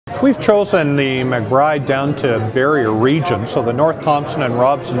We've chosen the McBride down to Barriere region, so the North Thompson and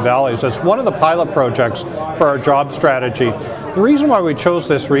Robson valleys, as one of the pilot projects for our job strategy. The reason why we chose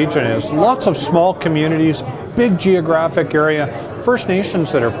this region is lots of small communities, big geographic area, First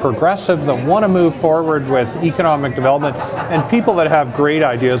Nations that are progressive, that want to move forward with economic development, and people that have great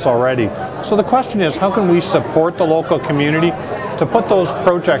ideas already. So the question is, how can we support the local community to put those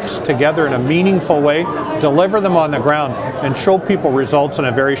projects together in a meaningful way, deliver them on the ground, and show people results in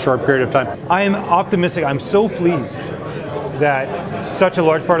a very short period of time? I am optimistic. I'm so pleased that such a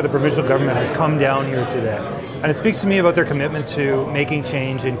large part of the provincial government has come down here today. And it speaks to me about their commitment to making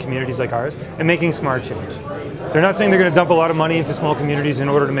change in communities like ours and making smart change. They're not saying they're going to dump a lot of money into small communities in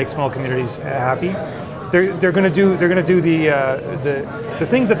order to make small communities happy. They're going to do the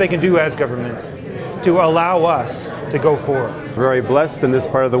things that they can do as government to allow us to go forward. Very blessed in this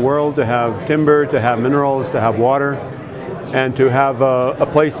part of the world to have timber, to have minerals, to have water, and to have a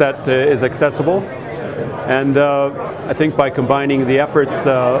place that is accessible. And I think by combining the efforts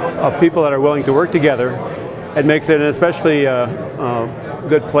of people that are willing to work together, it makes it an especially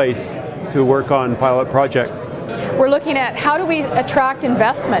good place to work on pilot projects. We're looking at how do we attract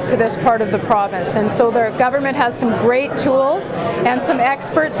investment to this part of the province, and so the government has some great tools and some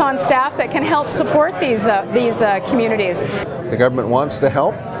experts on staff that can help support these communities. The government wants to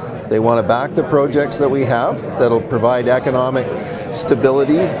help. They want to back the projects that we have that'll provide economic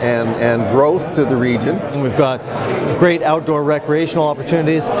stability and growth to the region. We've got great outdoor recreational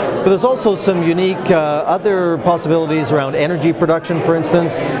opportunities, but there's also some unique other possibilities around energy production, for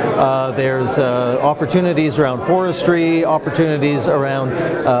instance. There's opportunities around forestry, opportunities around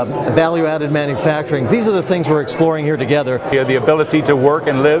value-added manufacturing. These are the things we're exploring here together. The ability to work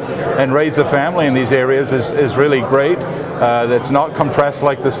and live and raise a family in these areas is really great. It's not compressed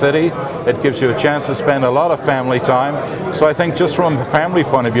like the city. It gives you a chance to spend a lot of family time. So I think just from a family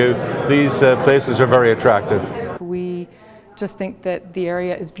point of view, these places are very attractive. We just think that the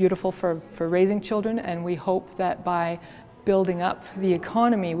area is beautiful for raising children, and we hope that by building up the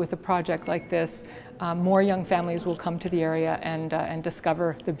economy with a project like this, more young families will come to the area and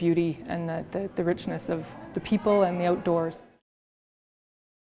discover the beauty and the richness of the people and the outdoors.